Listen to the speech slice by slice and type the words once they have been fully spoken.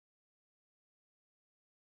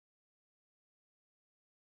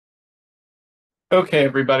Okay,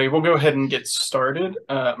 everybody, we'll go ahead and get started.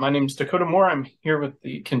 My name is Dakota Moore. I'm here with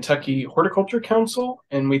the Kentucky Horticulture Council,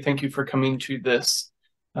 and we thank you for coming to this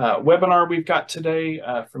webinar we've got today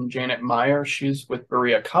from Janet Meyer. She's with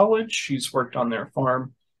Berea College. She's worked on their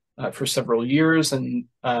farm for several years and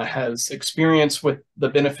has experience with the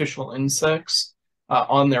beneficial insects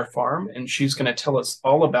on their farm, and she's going to tell us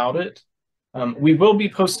all about it. We will be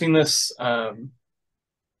posting this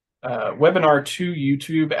webinar to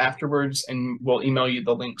YouTube afterwards, and we'll email you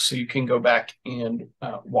the link so you can go back and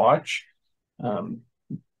watch. Um,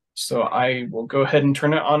 so I will go ahead and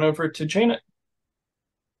turn it on over to Janet.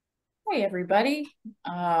 Hey, everybody.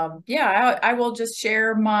 I will just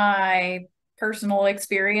share my personal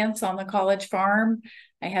experience on the college farm.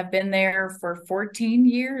 I have been there for 14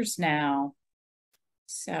 years now.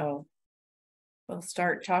 So we'll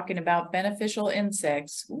start talking about beneficial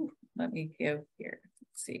insects. Ooh, let me go here.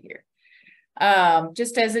 Let's see here.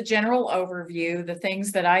 Just as a general overview, the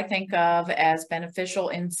things that I think of as beneficial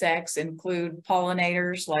insects include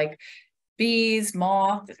pollinators like bees,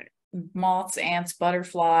 moths, ants,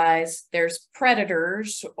 butterflies. There's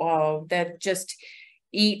predators that just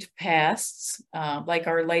eat pests, like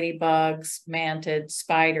our ladybugs, mantids,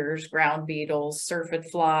 spiders, ground beetles,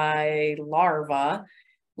 syrphid fly, larvae,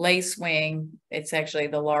 lacewing. It's actually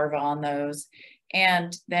the larva on those.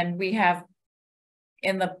 And then we have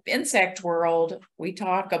in the insect world, we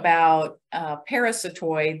talk about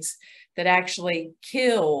parasitoids that actually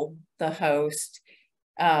kill the host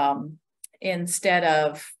instead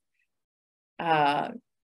of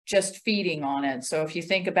just feeding on it. So if you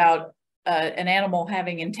think about an animal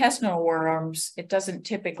having intestinal worms, it doesn't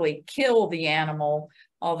typically kill the animal,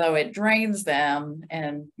 although it drains them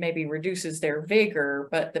and maybe reduces their vigor.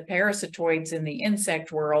 But the parasitoids in the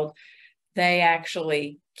insect world, they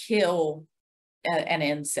actually kill an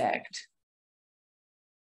insect.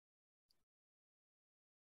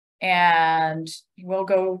 And we'll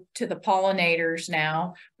go to the pollinators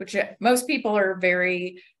now, which most people are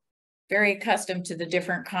very accustomed to the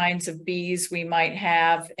different kinds of bees we might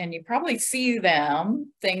have. And you probably see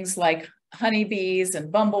them, things like honeybees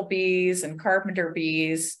and bumblebees and carpenter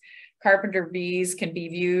bees. Carpenter bees can be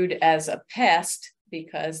viewed as a pest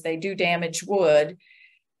because they do damage wood.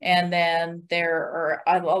 And then there are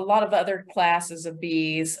a lot of other classes of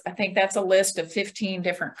bees. I think that's a list of 15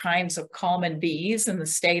 different kinds of common bees in the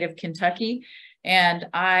state of Kentucky. And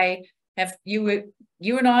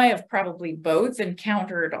you and I have probably both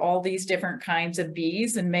encountered all these different kinds of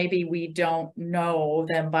bees, and maybe we don't know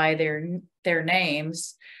them by their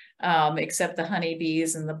names, except the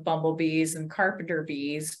honeybees and the bumblebees and carpenter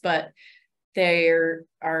bees. But there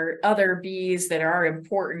are other bees that are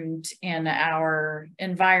important in our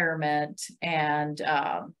environment. And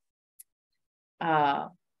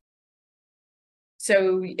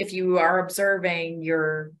so if you are observing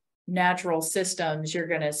your natural systems, you're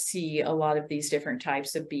going to see a lot of these different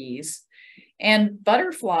types of bees. And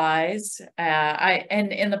butterflies,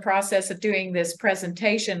 and in the process of doing this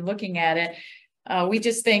presentation, looking at it, we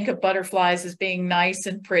just think of butterflies as being nice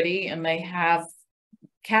and pretty, and they have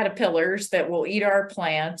caterpillars that will eat our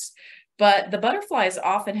plants. But the butterflies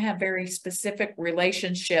often have very specific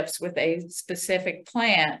relationships with a specific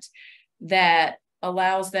plant that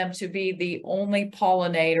allows them to be the only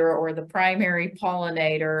pollinator or the primary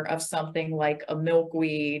pollinator of something like a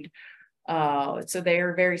milkweed. So they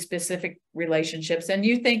are very specific relationships. And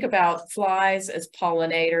you think about flies as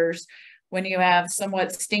pollinators. When you have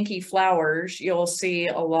somewhat stinky flowers, you'll see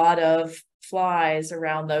a lot of flies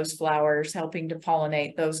around those flowers helping to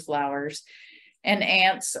pollinate those flowers. And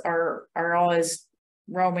ants are always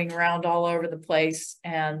roaming around all over the place,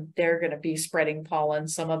 and they're going to be spreading pollen.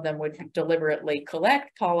 Some of them would deliberately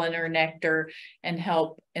collect pollen or nectar and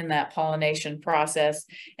help in that pollination process.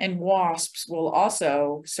 And wasps will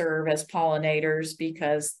also serve as pollinators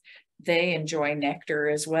because they enjoy nectar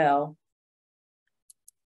as well.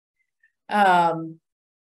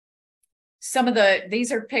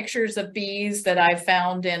 These are pictures of bees that I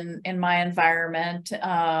found in my environment.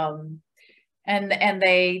 And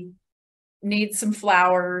they need some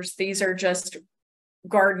flowers. These are just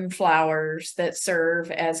garden flowers that serve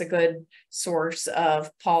as a good source of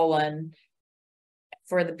pollen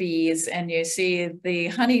for the bees. And you see the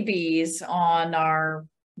honeybees on our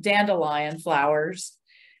dandelion flowers.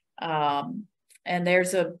 And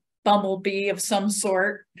there's a bumblebee of some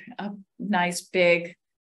sort, a nice big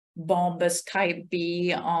bulbous type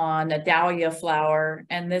bee on a dahlia flower.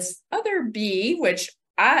 And this other bee, which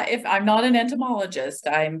if I'm not an entomologist,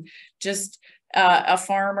 I'm just a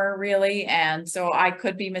farmer really. And so I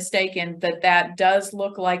could be mistaken that does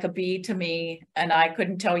look like a bee to me. And I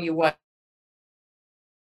couldn't tell you what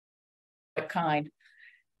kind.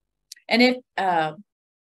 And if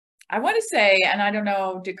I want to say, and I don't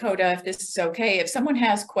know, Dakota, if this is okay, if someone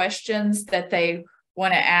has questions that they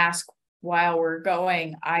want to ask while we're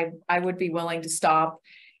going, I would be willing to stop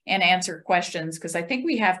and answer questions, because I think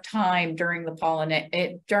we have time during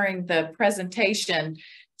the presentation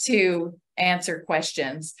to answer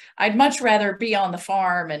questions. I'd much rather be on the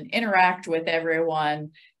farm and interact with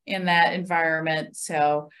everyone in that environment.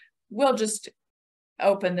 So we'll just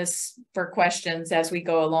open this for questions as we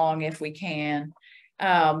go along if we can.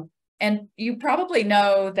 And you probably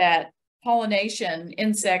know that pollination,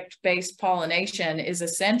 insect-based pollination, is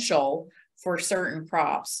essential for certain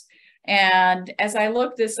crops. And as I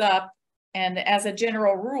looked this up, and as a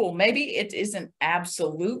general rule, maybe it isn't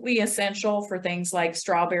absolutely essential for things like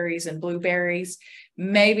strawberries and blueberries.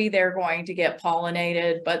 Maybe they're going to get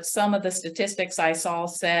pollinated, but some of the statistics I saw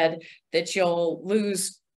said that you'll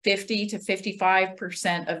lose 50 to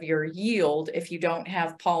 55% of your yield if you don't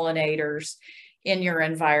have pollinators in your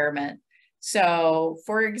environment. So,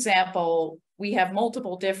 for example, we have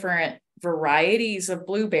multiple different varieties of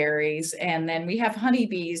blueberries, and then we have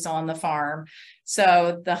honeybees on the farm.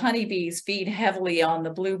 So the honeybees feed heavily on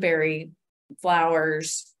the blueberry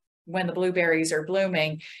flowers when the blueberries are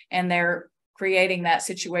blooming, and they're creating that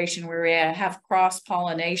situation where we have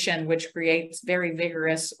cross-pollination, which creates very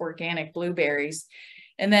vigorous organic blueberries.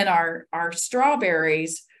 And then our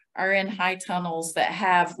strawberries are in high tunnels that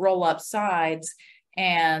have roll-up sides,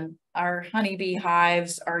 and our honeybee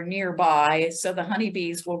hives are nearby. So the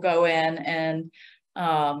honeybees will go in and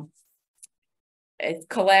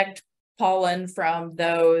collect pollen from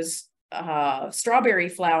those strawberry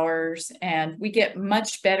flowers, and we get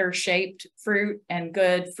much better shaped fruit and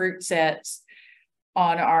good fruit sets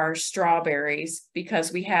on our strawberries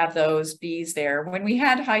because we have those bees there. When we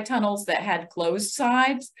had high tunnels that had closed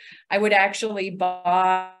sides, I would actually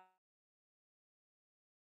buy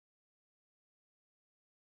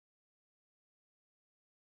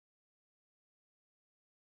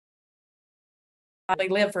they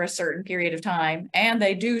live for a certain period of time, and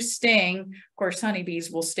they do sting. Of course, honeybees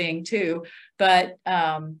will sting too, but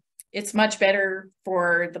it's much better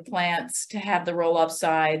for the plants to have the roll-up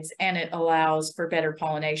sides, and it allows for better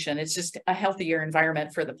pollination. It's just a healthier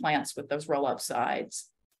environment for the plants with those roll-up sides.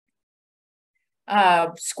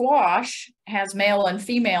 Squash has male and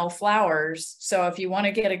female flowers, so if you want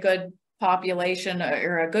to get a good population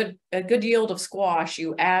or a good yield of squash,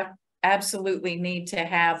 you absolutely need to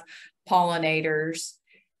have pollinators.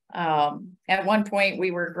 At one point we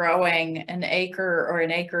were growing an acre or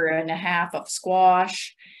an acre and a half of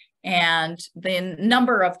squash, and the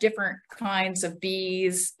number of different kinds of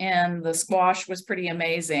bees in the squash was pretty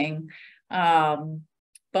amazing.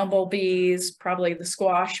 Bumblebees, probably the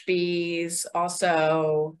squash bees,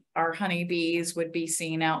 also our honeybees would be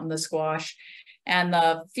seen out in the squash, and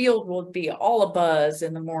the field would be all abuzz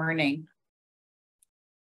in the morning.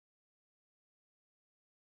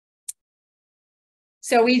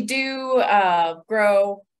 So we do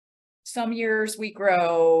grow, some years we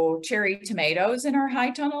grow cherry tomatoes in our high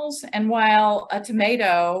tunnels. And while a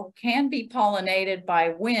tomato can be pollinated by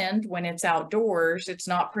wind when it's outdoors, it's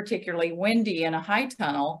not particularly windy in a high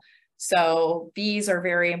tunnel. So bees are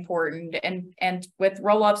very important. And with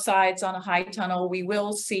roll-up sides on a high tunnel, we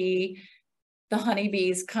will see the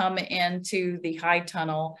honeybees come into the high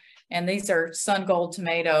tunnel. And these are sun gold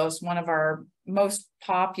tomatoes, one of our most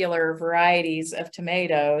popular varieties of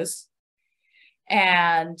tomatoes.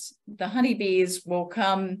 And the honeybees will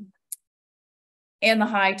come in the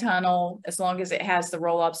high tunnel as long as it has the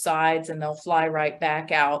roll-up sides, and they'll fly right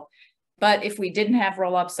back out. But if we didn't have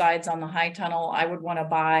roll-up sides on the high tunnel, I would want to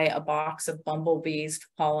buy a box of bumblebees to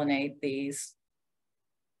pollinate these.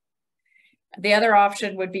 The other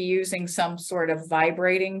option would be using some sort of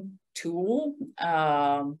vibrating tool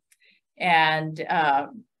and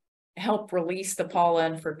help release the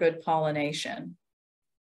pollen for good pollination.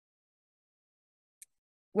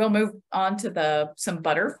 We'll move on to some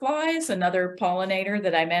butterflies, another pollinator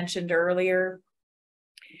that I mentioned earlier.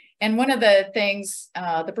 And one of the things,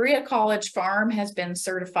 the Berea College farm has been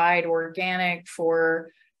certified organic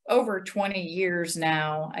for over 20 years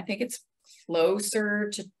now. I think it's closer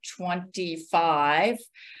to 25.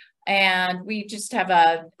 And we just have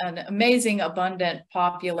an amazing, abundant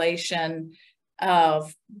population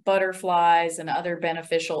of butterflies and other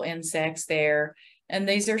beneficial insects there. And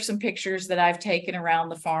these are some pictures that I've taken around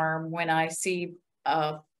the farm. When I see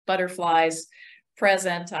butterflies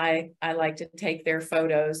present, I like to take their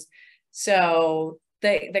photos. So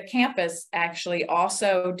the campus actually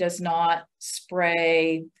also does not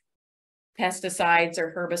spray pesticides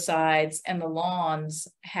or herbicides, and the lawns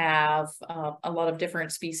have a lot of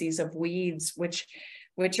different species of weeds, which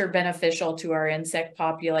are beneficial to our insect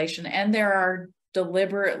population. And there are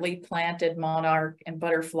deliberately planted monarch and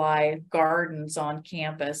butterfly gardens on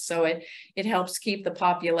campus. So it helps keep the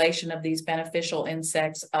population of these beneficial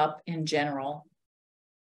insects up in general.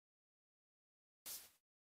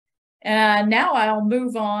 And now I'll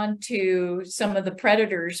move on to some of the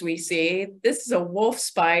predators we see. This is a wolf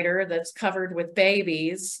spider that's covered with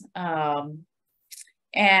babies. And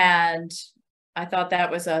I thought that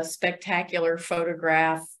was a spectacular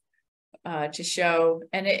photograph to show.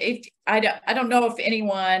 And I don't know if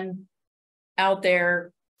anyone out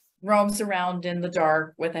there roams around in the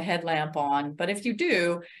dark with a headlamp on, but if you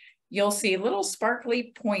do, you'll see little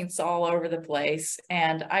sparkly points all over the place.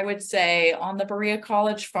 And I would say on the Berea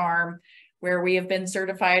College farm, where we have been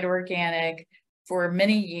certified organic for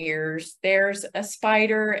many years, there's a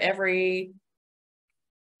spider every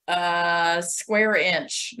square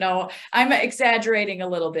inch. No, I'm exaggerating a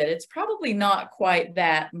little bit. It's probably not quite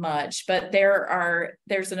that much, but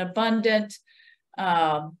there's an abundant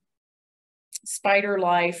spider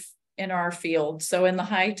life in our field. So in the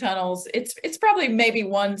high tunnels, it's probably maybe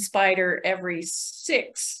one spider every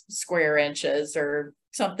 6 square inches or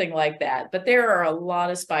something like that. But there are a lot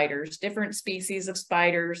of spiders, different species of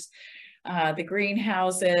spiders. The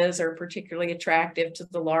greenhouses are particularly attractive to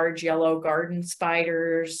the large yellow garden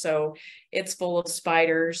spiders. So it's full of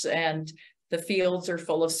spiders, and the fields are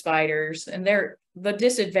full of spiders. And the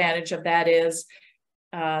disadvantage of that is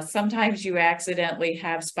sometimes you accidentally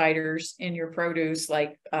have spiders in your produce,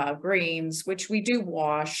 like greens, which we do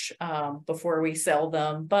wash before we sell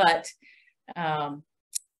them. But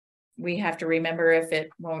we have to remember, if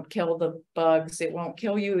it won't kill the bugs, it won't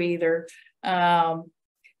kill you either.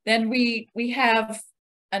 Then we have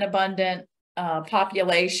an abundant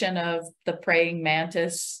population of the praying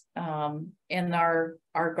mantis in our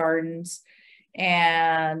gardens,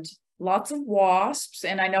 and lots of wasps.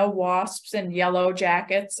 And I know wasps and yellow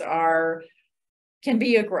jackets can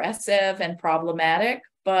be aggressive and problematic,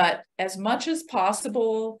 but as much as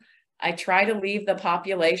possible, I try to leave the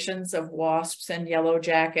populations of wasps and yellow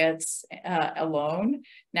jackets alone.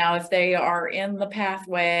 Now, if they are in the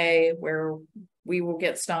pathway where we will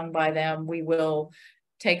get stung by them, we will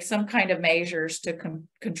take some kind of measures to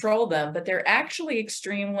control them, but they're actually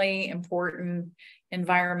extremely important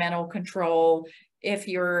environmental control. If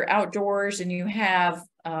you're outdoors and you have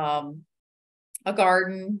a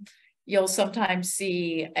garden, you'll sometimes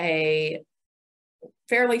see a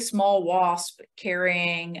fairly small wasp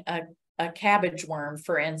carrying a cabbage worm,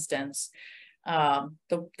 for instance.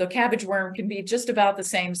 The cabbage worm can be just about the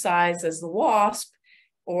same size as the wasp,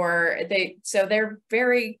 so they're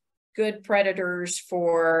very good predators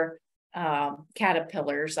for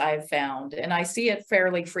caterpillars, I've found. And I see it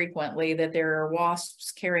fairly frequently that there are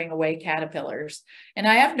wasps carrying away caterpillars. And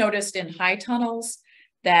I have noticed in high tunnels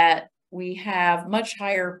that we have much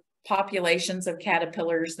higher populations of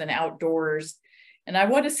caterpillars than outdoors. And I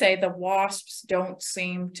want to say the wasps don't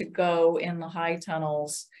seem to go in the high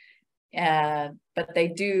tunnels, but they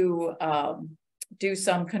do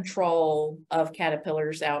some control of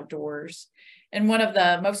caterpillars outdoors. And one of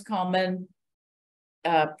the most common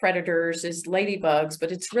predators is ladybugs,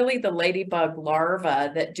 but it's really the ladybug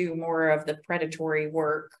larvae that do more of the predatory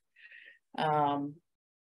work. Ground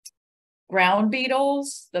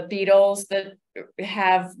beetles, the beetles that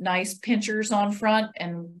have nice pinchers on front,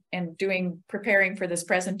 and preparing for this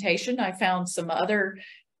presentation, I found some other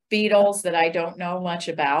beetles that I don't know much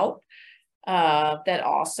about that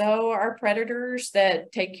also are predators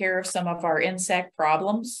that take care of some of our insect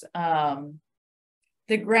problems.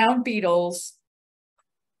 The ground beetles,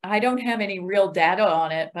 I don't have any real data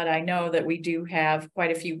on it, but I know that we do have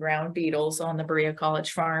quite a few ground beetles on the Berea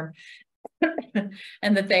College farm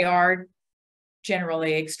and that they are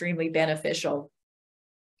generally extremely beneficial.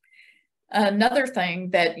 Another thing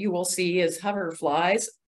that you will see is hoverflies,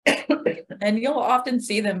 and you'll often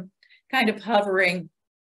see them kind of hovering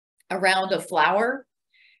around a flower,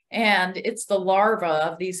 and it's the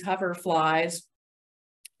larva of these hoverflies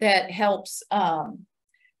that helps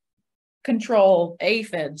control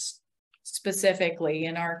aphids specifically.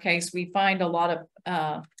 In our case, we find a lot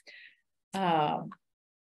of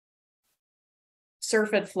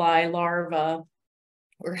syrphid fly larvae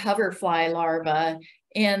or hoverfly larvae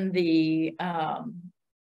in the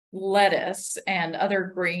lettuce and other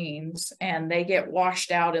greens, and they get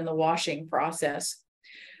washed out in the washing process.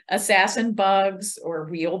 Assassin bugs, or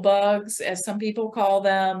wheel bugs, as some people call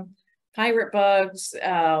them, pirate bugs,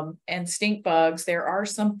 and stink bugs. There are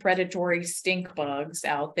some predatory stink bugs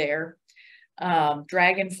out there.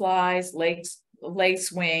 dragonflies,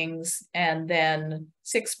 lacewings, and then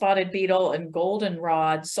six-spotted beetle and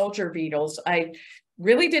goldenrod soldier beetles. I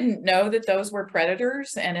really didn't know that those were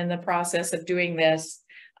predators, and in the process of doing this,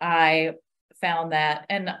 I found that.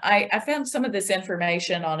 And I found some of this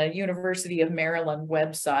information on a University of Maryland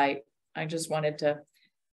website. I just wanted to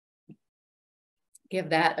give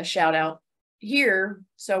that a shout out here.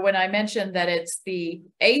 So when I mentioned that it's the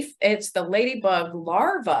ladybug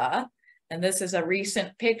larva, and this is a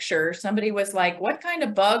recent picture, somebody was like, what kind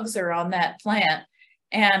of bugs are on that plant?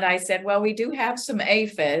 And I said, well, we do have some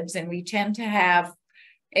aphids, and we tend to have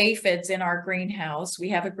aphids in our greenhouse. We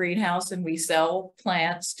have a greenhouse and we sell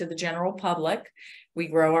plants to the general public. We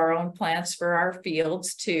grow our own plants for our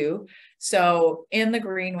fields too. So in the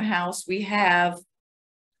greenhouse, we have,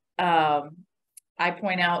 I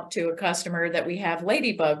point out to a customer that we have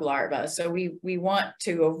ladybug larvae. So we want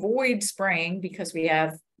to avoid spraying because we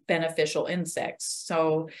have beneficial insects.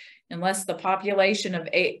 So unless the population of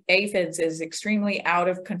aphids is extremely out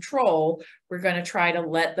of control, we're going to try to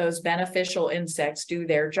let those beneficial insects do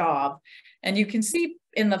their job. And you can see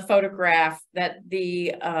in the photograph that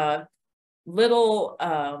the little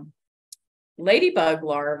ladybug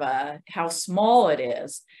larva, how small it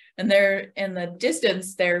is. And there in the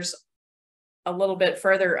distance, there's a little bit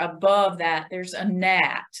further above that, there's a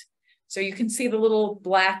gnat. So you can see the little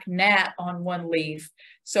black gnat on one leaf.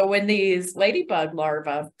 So when these ladybug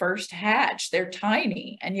larvae first hatch, they're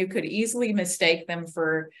tiny, and you could easily mistake them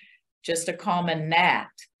for just a common gnat.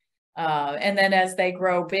 And then as they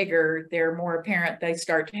grow bigger, they're more apparent. They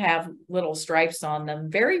start to have little stripes on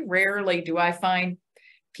them. Very rarely do I find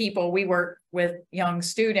people, we work with young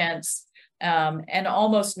students, and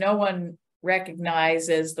almost no one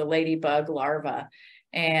recognizes the ladybug larva.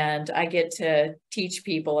 And I get to teach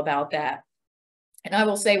people about that. And I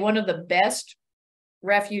will say one of the best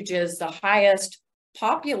refuges, the highest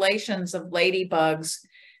populations of ladybugs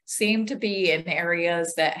seem to be in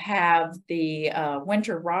areas that have the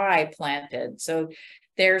winter rye planted. So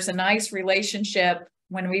there's a nice relationship.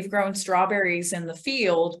 When we've grown strawberries in the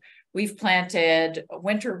field, we've planted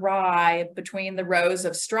winter rye between the rows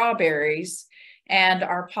of strawberries, and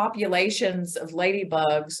our populations of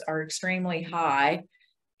ladybugs are extremely high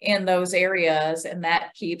in those areas, and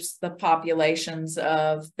that keeps the populations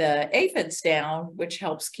of the aphids down, which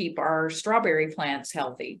helps keep our strawberry plants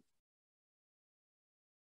healthy.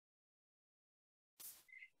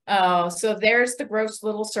 So there's the gross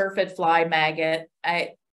little syrphid fly maggot.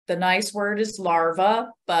 The nice word is larva,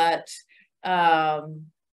 but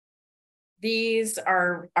these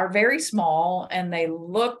are very small and they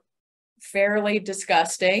look fairly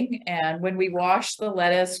disgusting. And when we wash the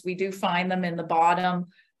lettuce, we do find them in the bottom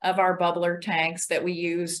of our bubbler tanks that we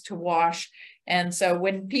use to wash. And so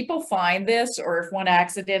when people find this, or if one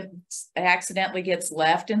accidentally gets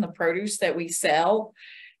left in the produce that we sell,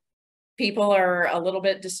 people are a little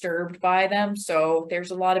bit disturbed by them. So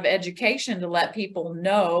there's a lot of education to let people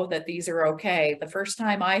know that these are okay. The first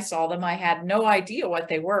time I saw them, I had no idea what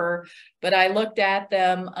they were, but I looked at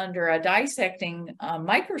them under a dissecting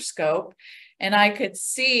microscope, and I could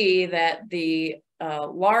see that the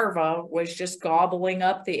larva was just gobbling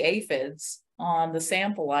up the aphids on the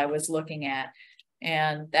sample I was looking at.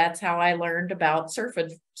 And that's how I learned about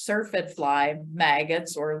syrphid fly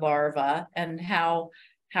maggots or larvae, and how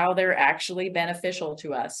they're actually beneficial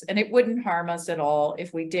to us. And it wouldn't harm us at all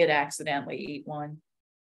if we did accidentally eat one.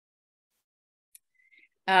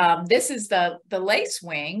 This is the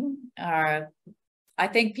lacewing. I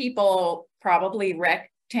think people probably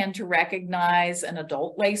tend to recognize an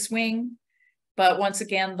adult lacewing, but once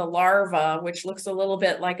again, the larva, which looks a little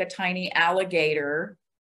bit like a tiny alligator,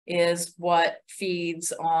 is what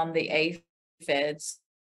feeds on the aphids.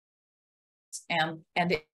 And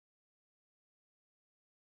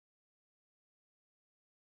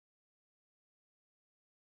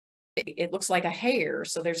it looks like a hair.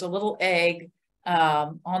 So there's a little egg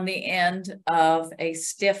on the end of a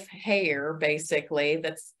stiff hair, basically,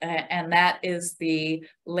 and that is the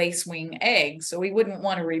lacewing egg. So we wouldn't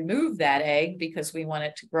want to remove that egg because we want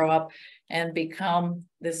it to grow up and become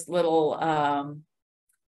this little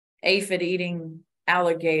aphid-eating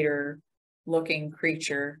alligator looking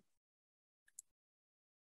creature.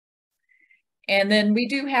 And then we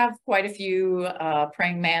do have quite a few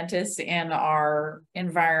praying mantis in our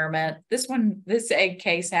environment. This egg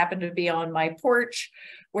case happened to be on my porch,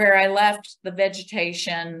 where I left the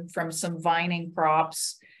vegetation from some vining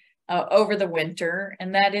crops over the winter.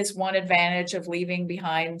 And that is one advantage of leaving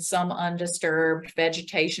behind some undisturbed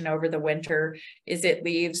vegetation over the winter, is it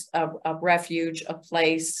leaves a refuge, a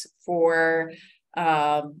place for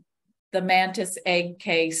the mantis egg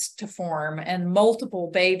case to form, and multiple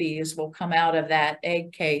babies will come out of that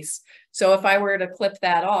egg case. So if I were to clip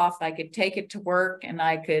that off, I could take it to work and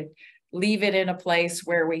I could leave it in a place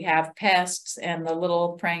where we have pests, and the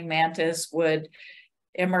little praying mantis would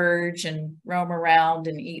emerge and roam around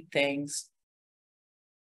and eat things.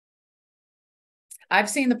 I've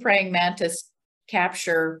seen the praying mantis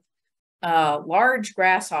capture large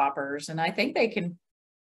grasshoppers, and I think they can,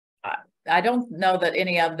 I don't know that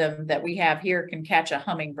any of them that we have here can catch a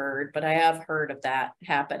hummingbird, but I have heard of that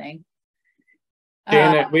happening.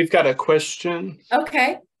 Janet, we've got a question.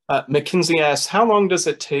 Okay. Mackenzie asks, how long does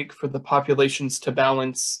it take for the populations to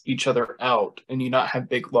balance each other out and you not have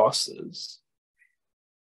big losses?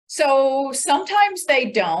 So sometimes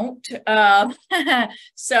they don't.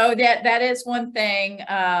 So that is one thing.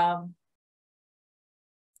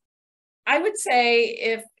 I would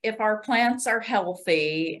say if our plants are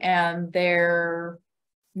healthy and their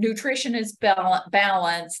nutrition is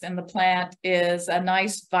balanced and the plant is a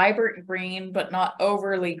nice vibrant green but not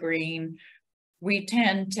overly green, we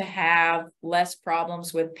tend to have less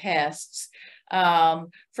problems with pests.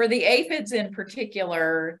 For the aphids in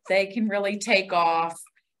particular, they can really take off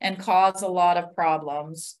and cause a lot of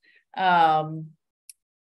problems. One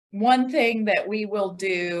thing that we will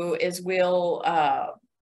do is we'll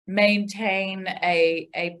maintain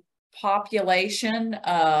a population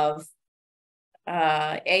of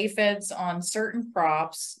aphids on certain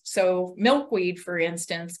crops. So milkweed, for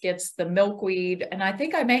instance, gets the milkweed, and I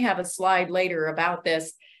think I may have a slide later about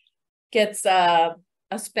this, gets a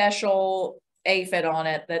special aphid on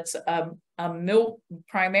it that's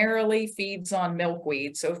primarily feeds on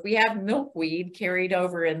milkweed. So if we have milkweed carried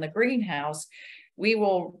over in the greenhouse, we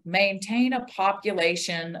will maintain a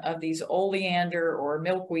population of these oleander or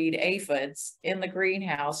milkweed aphids in the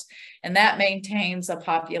greenhouse, and that maintains a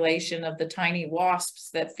population of the tiny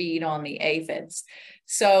wasps that feed on the aphids.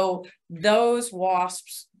 So those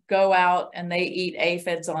wasps go out and they eat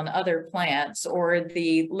aphids on other plants, or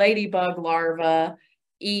the ladybug larvae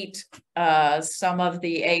eat some of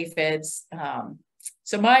the aphids.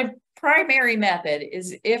 So my primary method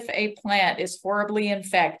is if a plant is horribly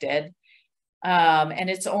infected, and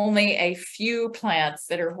it's only a few plants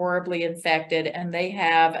that are horribly infected and they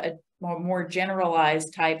have a more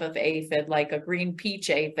generalized type of aphid, like a green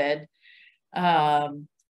peach aphid, I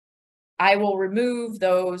will remove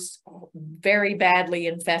those very badly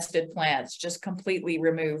infested plants, just completely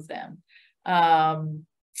remove them. And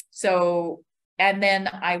then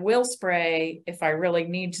I will spray, if I really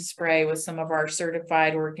need to spray, with some of our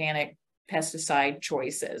certified organic pesticide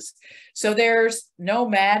choices. So there's no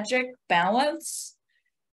magic balance,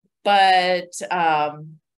 but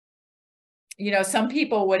you know, some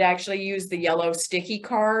people would actually use the yellow sticky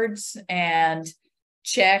cards and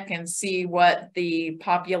check and see what the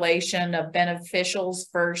population of beneficials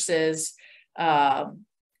versus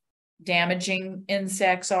damaging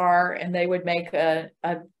insects are, and they would make a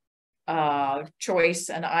choice,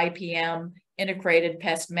 an IPM, integrated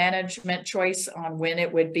pest management choice, on when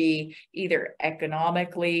it would be either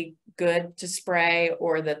economically good to spray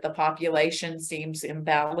or that the population seems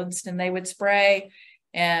imbalanced and they would spray.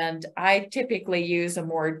 And I typically use a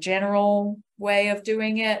more general way of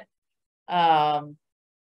doing it. And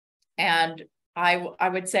I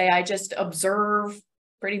would say I just observe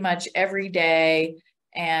pretty much every day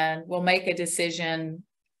and will make a decision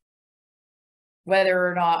whether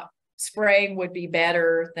or not spraying would be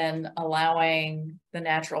better than allowing the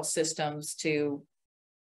natural systems to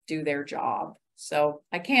do their job. So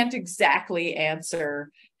I can't exactly answer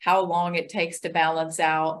how long it takes to balance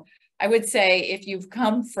out. I would say if you've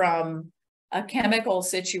come from a chemical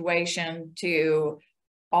situation to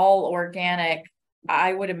all organic,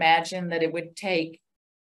 I would imagine that it would take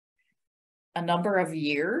a number of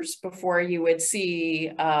years before you would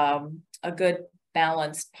see a good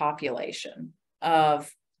balanced population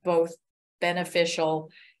of both beneficial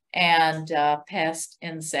and pest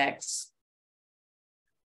insects.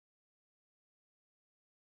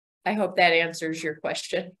 I hope that answers your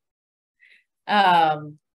question.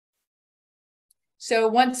 So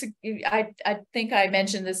once, I think I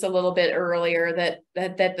mentioned this a little bit earlier, that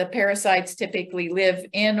the parasites typically live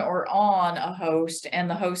in or on a host and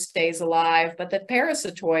the host stays alive, but the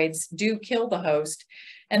parasitoids do kill the host.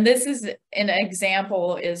 And this is an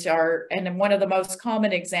example, and one of the most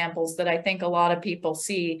common examples that I think a lot of people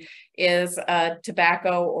see is a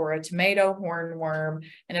tobacco or a tomato hornworm,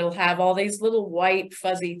 and it'll have all these little white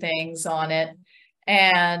fuzzy things on it.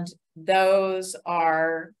 And those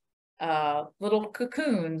are little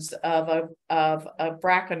cocoons of a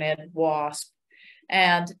braconid wasp,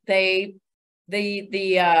 and the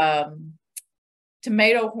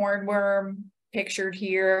tomato hornworm, pictured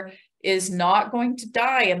here, is not going to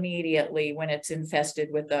die immediately when it's infested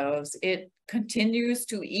with those. It continues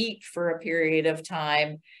to eat for a period of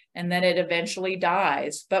time, and then it eventually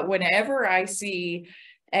dies. But whenever I see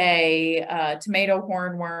a tomato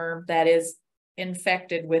hornworm that is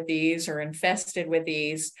infected with these or infested with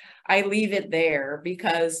these, I leave it there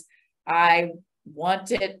because I want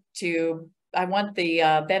the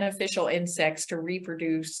beneficial insects to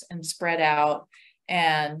reproduce and spread out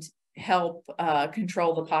and help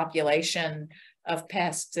control the population of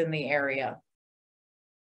pests in the area.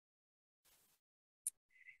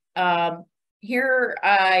 Here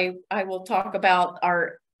I will talk about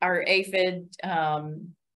our aphid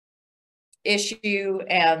issue,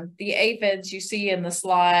 and the aphids you see in the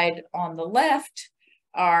slide on the left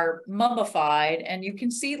are mummified, and you can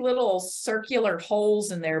see little circular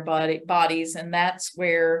holes in their bodies, and that's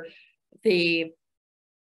where the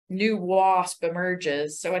new wasp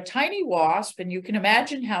emerges. So a tiny wasp, and you can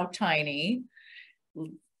imagine how tiny,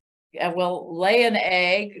 will lay an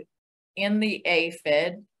egg in the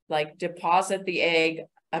aphid, like deposit the egg,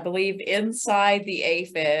 I believe, inside the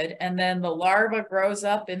aphid, and then the larva grows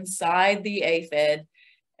up inside the aphid,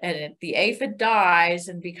 and the aphid dies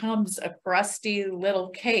and becomes a crusty little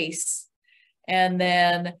case, and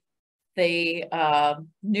then the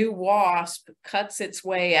new wasp cuts its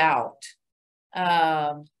way out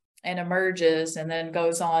and emerges, and then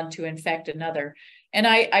goes on to infect another. And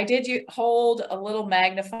I did hold a little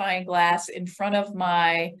magnifying glass in front of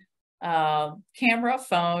my camera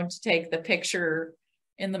phone to take the picture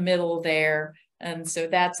in the middle there. And so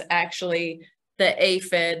that's actually the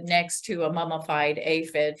aphid next to a mummified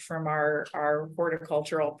aphid from our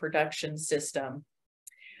horticultural production system.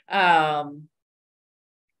 And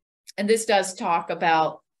this does talk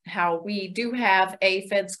about how we do have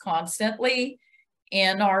aphids constantly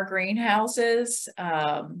in our greenhouses,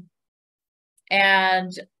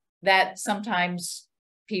 and that sometimes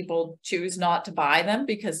people choose not to buy them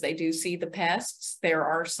because they do see the pests. There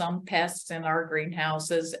are some pests in our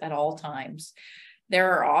greenhouses at all times.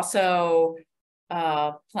 There are also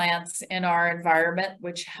plants in our environment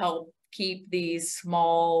which help keep these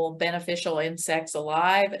small beneficial insects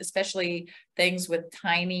alive, especially things with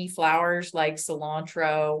tiny flowers like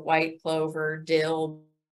cilantro, white clover, dill,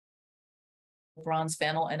 bronze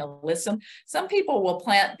fennel, and alyssum. Some people will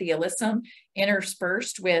plant the alyssum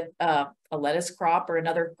interspersed with a lettuce crop or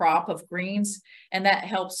another crop of greens, and that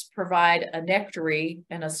helps provide a nectary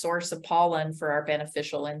and a source of pollen for our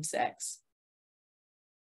beneficial insects.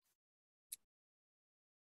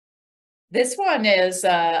 This one is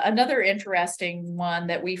another interesting one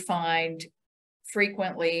that we find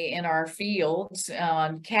frequently in our fields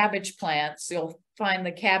on cabbage plants. You'll find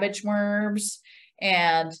the cabbage worms,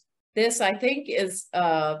 and this, I think, is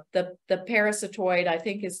the parasitoid, I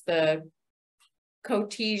think, is the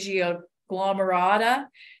Cotegia glomerata,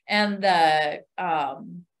 and the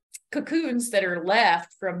cocoons that are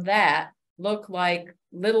left from that look like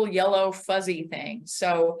little yellow fuzzy things.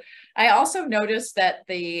 So I also noticed that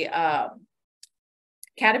the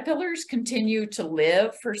caterpillars continue to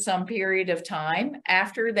live for some period of time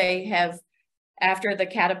after the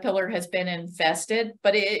caterpillar has been infested,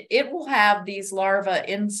 but it will have these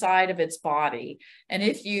larvae inside of its body. And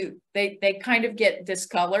if they kind of get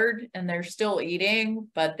discolored and they're still eating,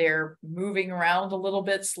 but they're moving around a little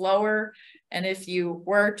bit slower. And if you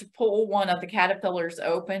were to pull one of the caterpillars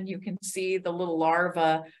open, you can see the little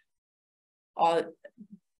larvae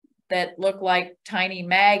that look like tiny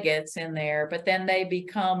maggots in there, but then they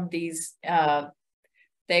become these,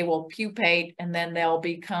 they will pupate, and then they'll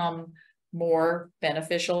become more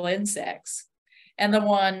beneficial insects. And the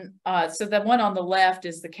one on the left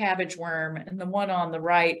is the cabbage worm, and the one on the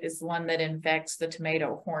right is the one that infects the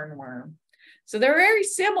tomato hornworm. So they're very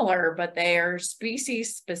similar, but they are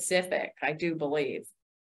species specific, I do believe.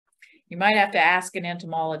 You might have to ask an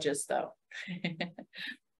entomologist though.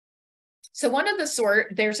 So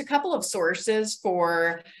there's a couple of sources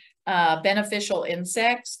for beneficial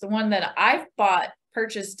insects. The one that I've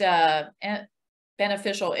purchased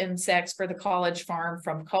beneficial insects for the college farm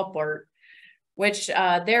from Culpert, which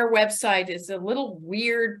their website is a little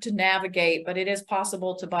weird to navigate, but it is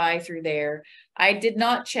possible to buy through there. I did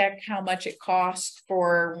not check how much it cost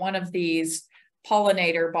for one of these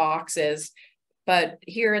pollinator boxes, but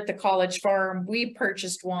here at the college farm, we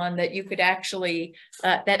purchased one that you could actually,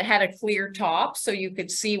 that had a clear top, so you could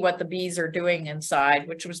see what the bees are doing inside,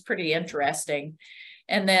 which was pretty interesting.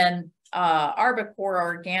 And then Arbicore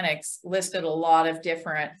Organics listed a lot of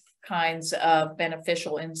different kinds of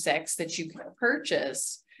beneficial insects that you can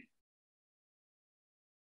purchase.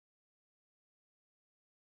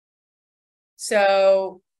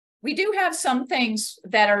 So we do have some things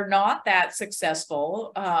that are not that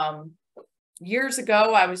successful. Years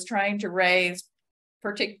ago, I was trying to raise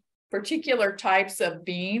particular types of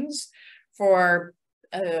beans for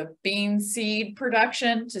bean seed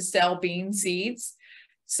production to sell bean seeds.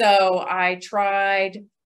 So I tried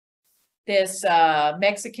this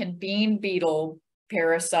Mexican bean beetle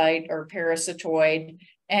parasite or parasitoid,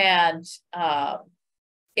 and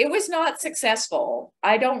it was not successful.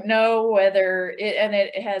 I don't know whether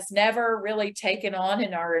it has never really taken on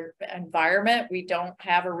in our environment. We don't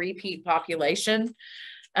have a repeat population.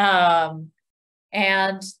 And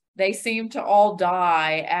they seem to all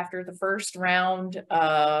die after the first round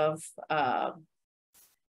of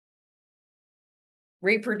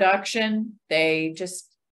reproduction. They just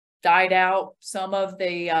died out. Some of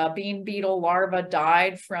the bean beetle larvae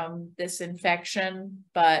died from this infection,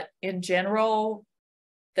 but in general,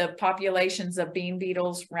 the populations of bean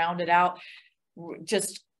beetles rounded out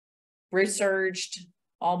just resurged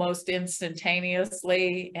almost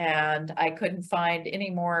instantaneously, and I couldn't find any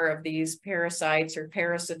more of these parasites or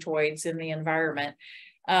parasitoids in the environment.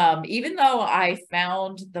 Even though I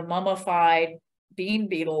found the mummified bean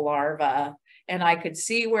beetle larvae and I could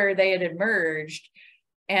see where they had emerged,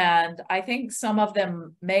 and I think some of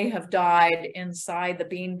them may have died inside the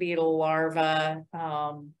bean beetle larva.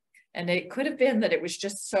 And it could have been that it was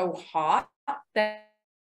just so hot that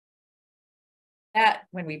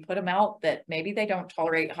when we put them out, that maybe they don't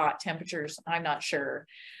tolerate hot temperatures. I'm not sure.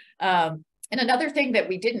 And another thing that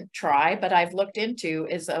we didn't try, but I've looked into,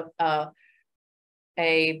 is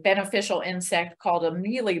a beneficial insect called a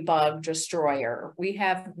mealybug destroyer. We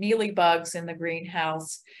have mealybugs in the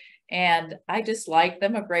greenhouse, and I dislike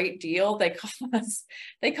them a great deal. They cause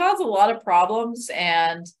a lot of problems,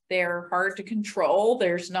 and they're hard to control.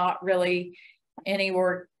 There's not really any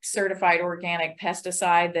certified organic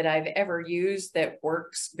pesticide that I've ever used that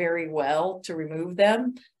works very well to remove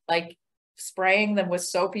them. Like spraying them with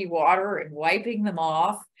soapy water and wiping them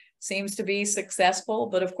off seems to be successful,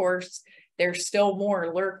 but of course there's still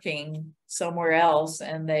more lurking somewhere else,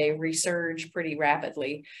 and they resurge pretty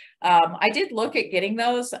rapidly. I did look at getting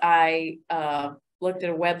those. I looked at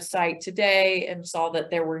a website today and saw that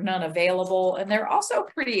there were none available, and they're also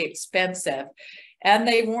pretty expensive. And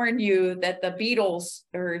they warn you that the beetles,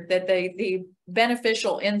 or that the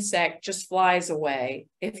beneficial insect just flies away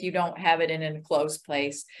if you don't have it in an enclosed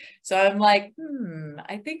place. So I'm like,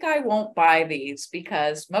 I think I won't buy these,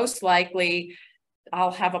 because most likely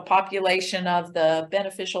I'll have a population of the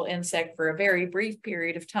beneficial insect for a very brief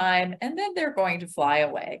period of time, and then they're going to fly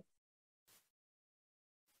away.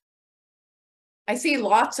 I see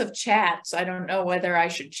lots of chats. I don't know whether I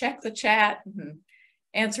should check the chat and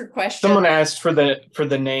answer questions. Someone asked for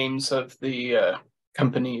the names of the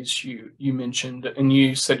companies you mentioned, and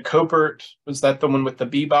you said Cobert. Was that the one with the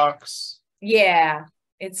bee box? Yeah,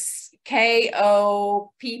 it's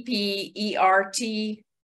Koppert,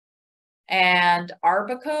 and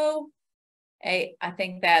Arbico. I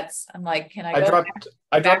think that's, I'm like, can I go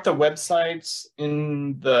I dropped the websites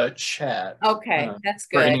in the chat. Okay, that's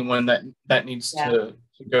good. For anyone that needs to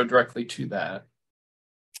go directly to that.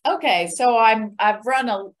 Okay, so I've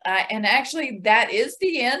run and actually that is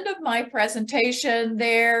the end of my presentation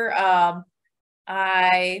there.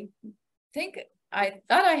 I think I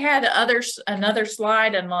thought I had another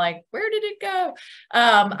slide, and like, where did it go?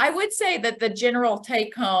 I would say that the general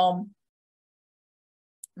take home,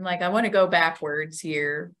 like, I want to go backwards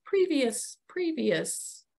here. Previous.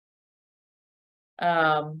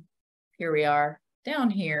 Here we are, down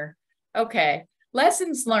here. Okay,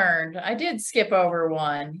 lessons learned. I did skip over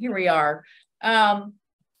one. Here we are. I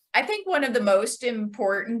think one of the most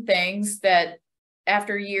important things that,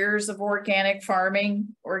 after years of organic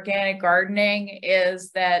farming, organic gardening,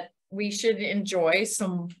 is that we should enjoy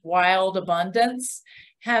some wild abundance,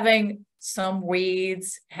 having some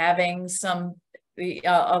weeds, having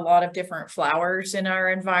a lot of different flowers in our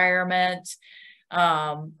environment,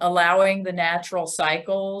 allowing the natural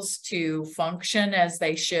cycles to function as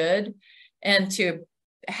they should, and to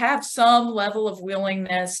have some level of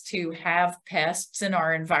willingness to have pests in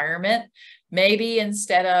our environment, maybe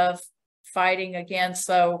instead of fighting against.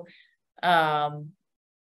 So,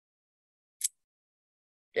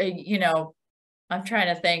 you know, I'm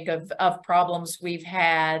trying to think of problems we've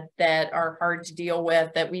had that are hard to deal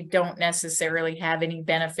with, that we don't necessarily have any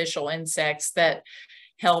beneficial insects that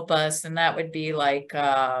help us. And that would be like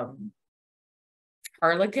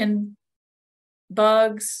harlequin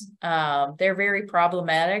bugs. They're very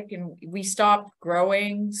problematic, and we stopped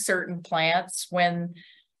growing certain plants when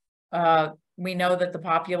we know that the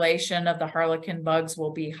population of the harlequin bugs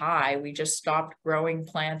will be high. We just stopped growing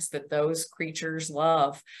plants that those creatures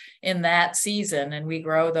love in that season, and we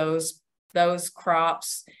grow those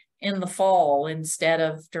crops in the fall instead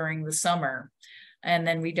of during the summer. And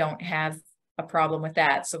then we don't have a problem with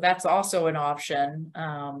that. So that's also an option.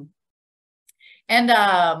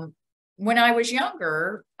 When I was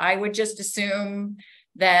younger, I would just assume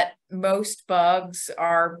that most bugs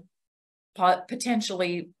are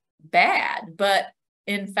potentially bad, but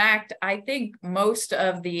in fact, I think most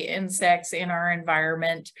of the insects in our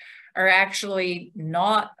environment are actually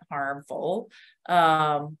not harmful.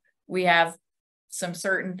 We have some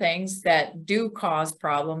certain things that do cause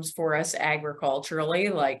problems for us agriculturally,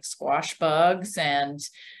 like squash bugs, and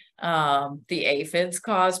the aphids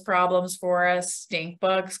cause problems for us. Stink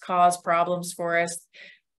bugs cause problems for us.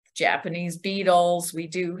 Japanese beetles, we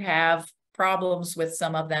do have problems with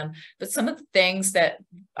some of them, but some of the things that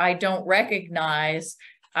I don't recognize,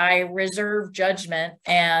 I reserve judgment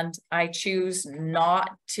and I choose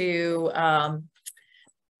not to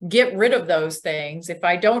get rid of those things. If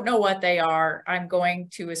I don't know what they are, I'm going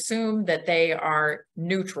to assume that they are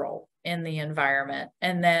neutral in the environment.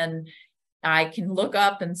 And then I can look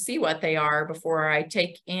up and see what they are before I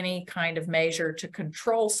take any kind of measure to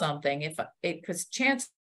control something. Because chances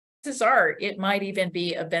are it might even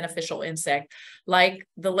be a beneficial insect, like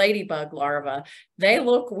the ladybug larva. They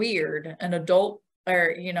look weird. An adult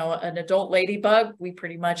ladybug, we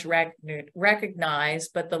pretty much recognize,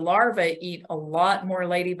 but the larvae eat a lot more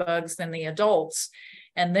ladybugs than the adults.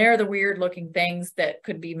 And they're the weird looking things that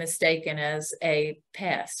could be mistaken as a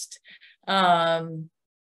pest. And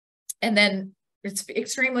then it's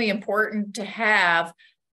extremely important to have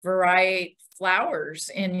variety flowers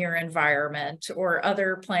in your environment or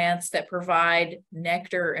other plants that provide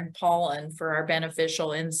nectar and pollen for our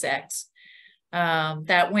beneficial insects.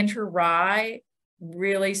 That winter rye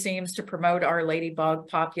really seems to promote our ladybug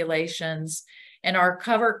populations, and our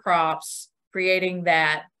cover crops, creating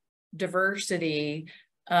that diversity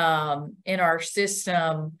in our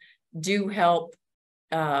system, do help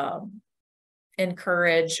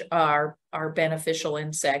encourage our beneficial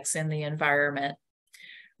insects in the environment.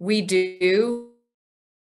 We do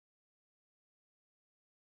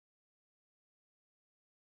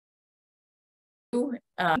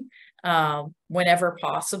whenever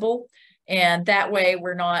possible. And that way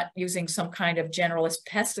we're not using some kind of generalist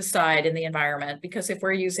pesticide in the environment, because if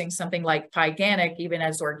we're using something like Pyganic, even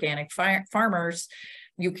as organic farmers,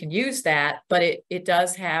 you can use that, but it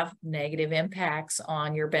does have negative impacts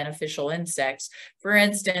on your beneficial insects. For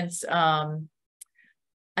instance,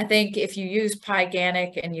 I think if you use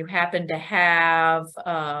Pyganic and you happen to have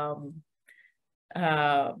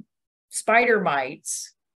spider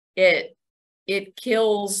mites, it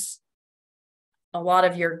kills a lot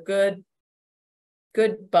of your good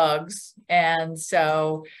bugs, and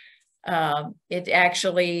so it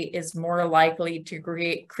actually is more likely to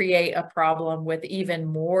create a problem with even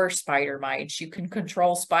more spider mites. You can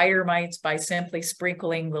control spider mites by simply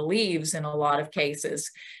sprinkling the leaves in a lot of cases.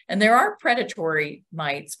 And there are predatory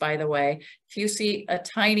mites, by the way. If you see a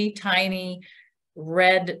tiny, tiny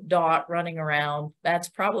red dot running around, that's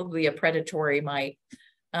probably a predatory mite.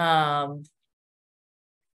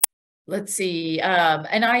 Let's see.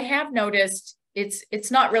 And I have noticed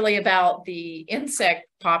it's not really about the insect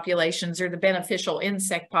populations or the beneficial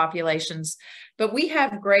insect populations, but we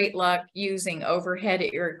have great luck using overhead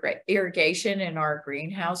irrigation in our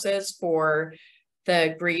greenhouses for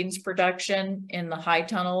the greens production in the high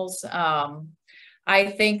tunnels. I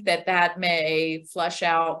think that may flush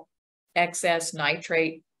out excess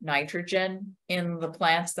nitrogen in the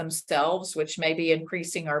plants themselves, which may be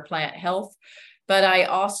increasing our plant health. But I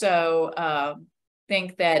also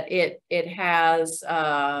think that it has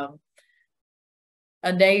a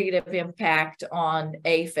negative impact on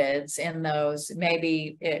aphids in those.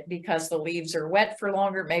 Maybe because the leaves are wet for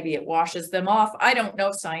longer, maybe it washes them off. I don't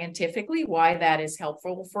know scientifically why that is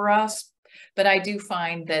helpful for us, but I do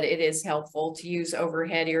find that it is helpful to use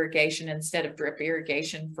overhead irrigation instead of drip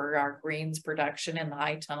irrigation for our greens production in the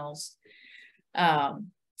high tunnels.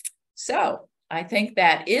 So I think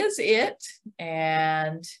that is it,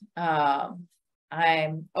 and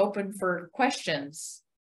I'm open for questions.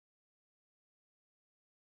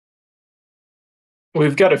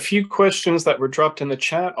 We've got a few questions that were dropped in the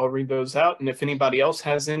chat. I'll read those out, and if anybody else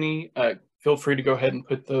has any, feel free to go ahead and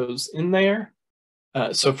put those in there.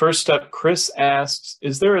 So first up, Chris asks,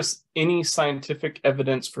 is there any scientific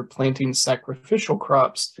evidence for planting sacrificial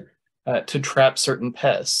crops to trap certain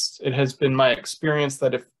pests? It has been my experience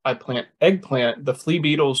that if I plant eggplant, the flea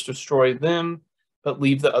beetles destroy them, but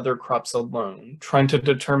leave the other crops alone, trying to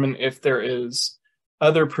determine if there is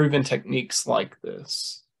other proven techniques like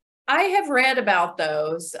this. I have read about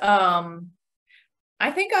those.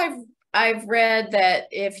 I think I've read that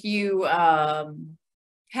if you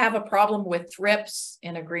have a problem with thrips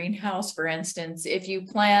in a greenhouse, for instance, if you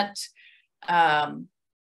plant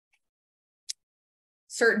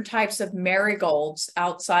certain types of marigolds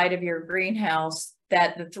outside of your greenhouse,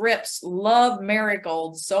 that the thrips love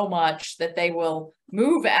marigolds so much that they will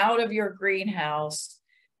move out of your greenhouse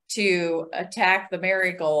to attack the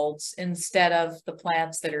marigolds instead of the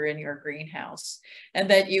plants that are in your greenhouse. And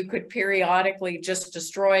that you could periodically just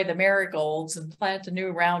destroy the marigolds and plant a new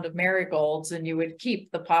round of marigolds, and you would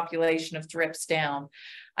keep the population of thrips down.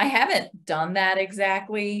 I haven't done that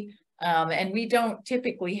exactly. And we don't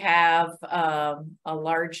typically have a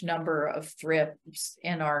large number of thrips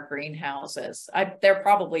in our greenhouses. There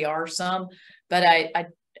probably are some, but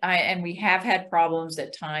and we have had problems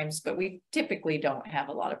at times, but we typically don't have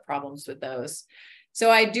a lot of problems with those. So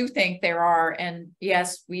I do think there are, and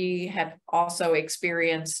yes, we have also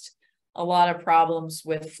experienced a lot of problems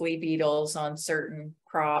with flea beetles on certain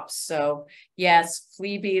crops. So yes,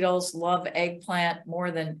 flea beetles love eggplant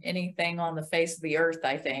more than anything on the face of the earth,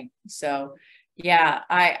 I think. So yeah,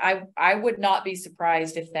 I would not be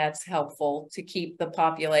surprised if that's helpful to keep the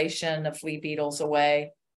population of flea beetles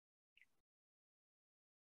away.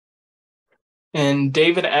 And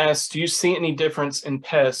David asks, do you see any difference in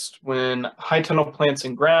pests when high tunnel plants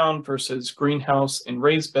in ground versus greenhouse and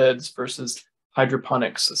raised beds versus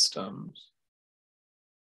hydroponic systems?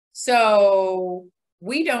 So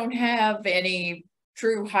we don't have any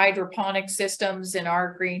true hydroponic systems in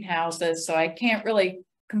our greenhouses, so I can't really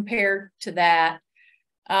compare to that.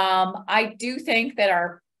 I do think that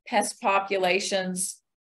our pest populations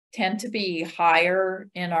tend to be higher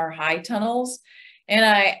in our high tunnels. And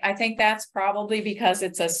I think that's probably because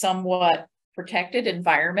it's a somewhat protected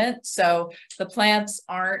environment. So the plants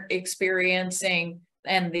aren't experiencing,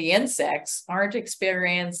 and the insects aren't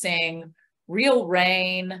experiencing real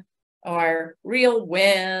rain or real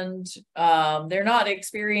wind. They're not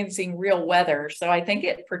experiencing real weather. So I think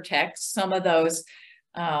it protects some of those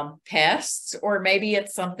pests, or maybe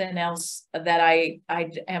it's something else that I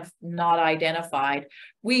have not identified.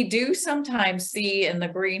 We do sometimes see in the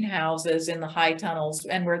greenhouses in the high tunnels,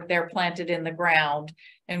 and they're planted in the ground,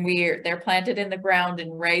 and they're planted in the ground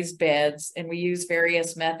in raised beds, and we use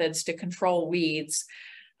various methods to control weeds.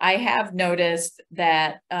 I have noticed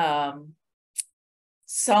that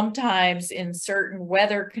sometimes in certain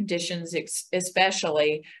weather conditions,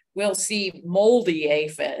 especially, we'll see moldy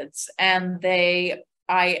aphids, and I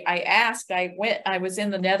was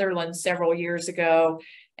in the Netherlands several years ago,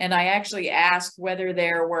 and I actually asked whether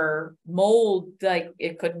there were mold, like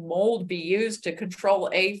could mold be used to control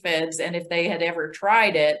aphids, and if they had ever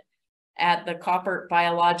tried it at the Koppert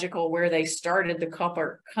Biological, where they started the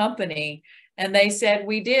Koppert company. And they said,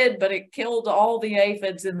 we did, but it killed all the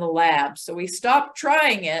aphids in the lab. So we stopped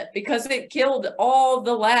trying it because it killed all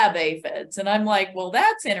the lab aphids. And I'm like, well,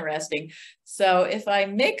 that's interesting. So if I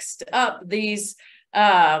mixed up these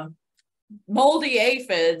moldy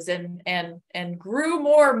aphids and grew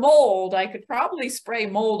more mold, I could probably spray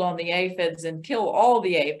mold on the aphids and kill all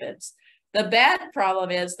the aphids. The bad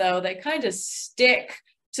problem is, though, they kind of stick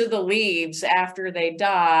to the leaves after they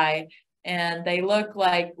die, and they look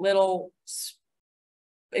like little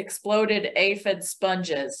exploded aphid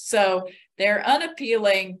sponges. So they're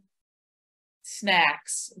unappealing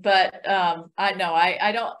snacks, but I know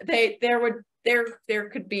I don't, there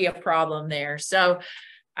could be a problem there. So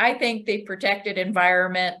I think the protected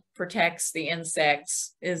environment protects the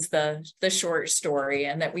insects is the short story,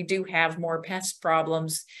 and that we do have more pest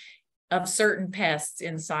problems of certain pests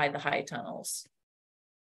inside the high tunnels.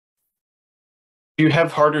 Do you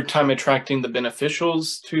have harder time attracting the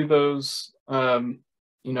beneficials to those,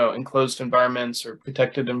 enclosed environments or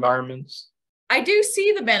protected environments? I do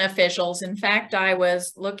see the beneficials. In fact, I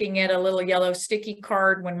was looking at a little yellow sticky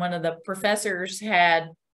card when one of the professors had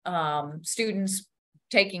students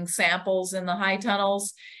taking samples in the high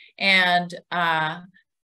tunnels, and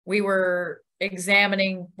we were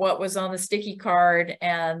examining what was on the sticky card,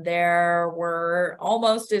 and there were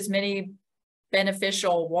almost as many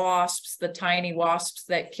beneficial wasps, the tiny wasps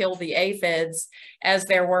that kill the aphids, as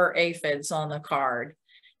there were aphids on the card.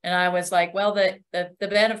 And I was like, well, the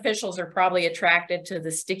beneficials are probably attracted to the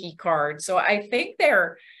sticky card. So I think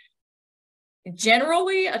they're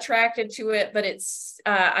generally attracted to it, but it's,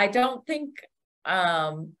 I don't think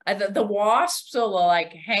the wasps will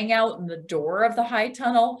like hang out in the door of the high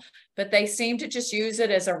tunnel, but they seem to just use it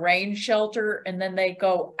as a rain shelter, and then they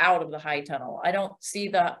go out of the high tunnel. I don't see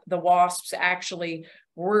the wasps actually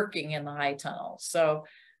working in the high tunnel. So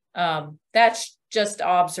that's just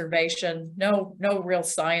observation. No real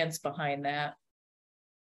science behind that.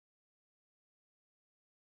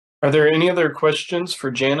 Are there any other questions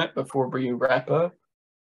for Janet before we wrap up?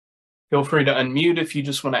 Feel free to unmute if you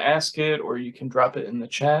just want to ask it, or you can drop it in the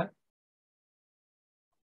chat.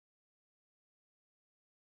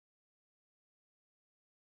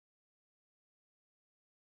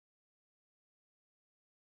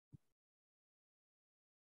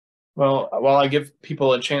 Well, while I give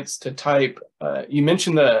people a chance to type, you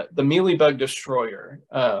mentioned the mealybug destroyer.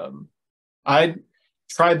 I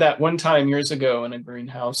tried that one time years ago in a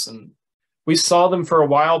greenhouse, and we saw them for a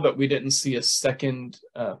while, but we didn't see a second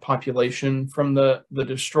population from the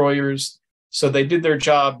destroyers. So they did their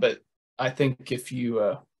job, but I think if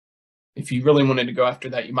you really wanted to go after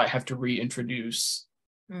that, you might have to reintroduce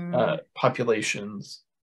populations.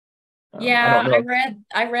 Yeah,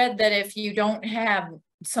 I read that if you don't have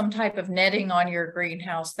some type of netting on your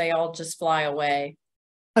greenhouse, they all just fly away.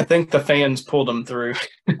 I think the fans pulled them through.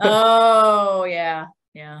 Oh, yeah.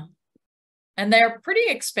 And they're pretty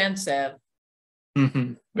expensive.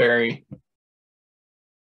 Very.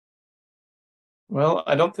 Well,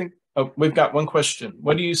 I don't think, we've got one question.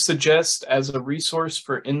 What do you suggest as a resource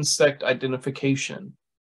for insect identification?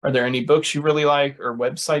 Are there any books you really like or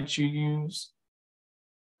websites you use?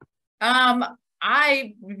 In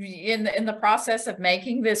the process of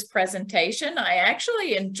making this presentation, I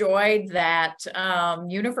actually enjoyed that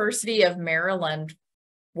University of Maryland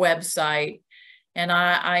website. And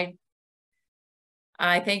I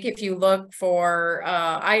think if you look for,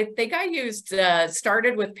 I think I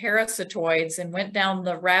started with parasitoids and went down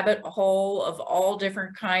the rabbit hole of all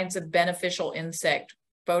different kinds of beneficial insect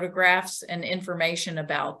photographs and information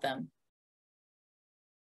about them.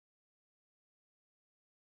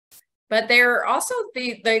 But there are also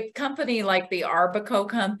the company like the Arbico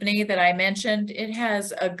company that I mentioned. It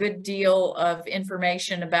has a good deal of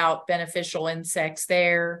information about beneficial insects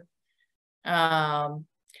there.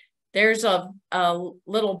 There's a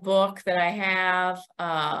little book that I have.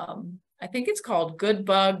 I think it's called Good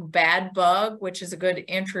Bug, Bad Bug, which is a good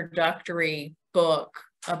introductory book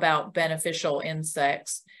about beneficial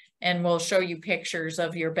insects. And we'll show you pictures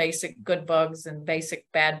of your basic good bugs and basic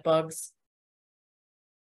bad bugs.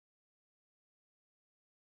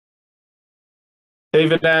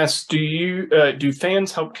 David asks, do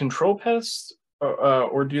fans help control pests,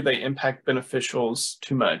 or do they impact beneficials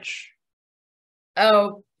too much?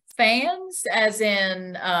 Oh, fans, as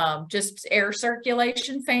in just air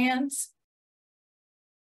circulation fans?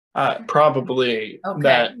 Probably.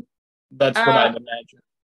 Okay. That's what I'd imagine.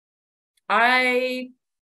 I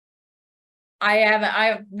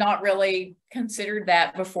have not really considered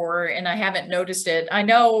that before, and I haven't noticed it. I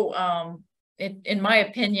know in my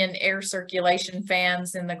opinion, air circulation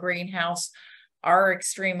fans in the greenhouse are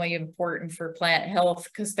extremely important for plant health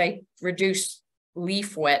because they reduce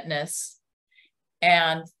leaf wetness,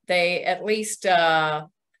 and they at least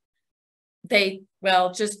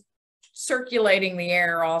just circulating the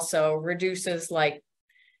air also reduces like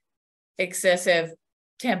excessive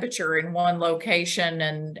temperature in one location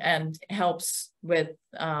and helps with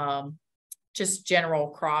just general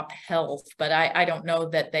crop health. But I don't know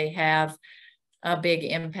that they have a big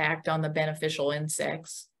impact on the beneficial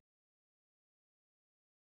insects.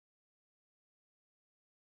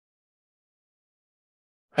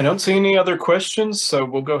 I don't see any other questions, so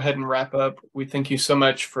we'll go ahead and wrap up. We thank you so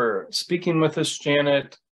much for speaking with us,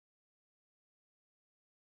 Janet.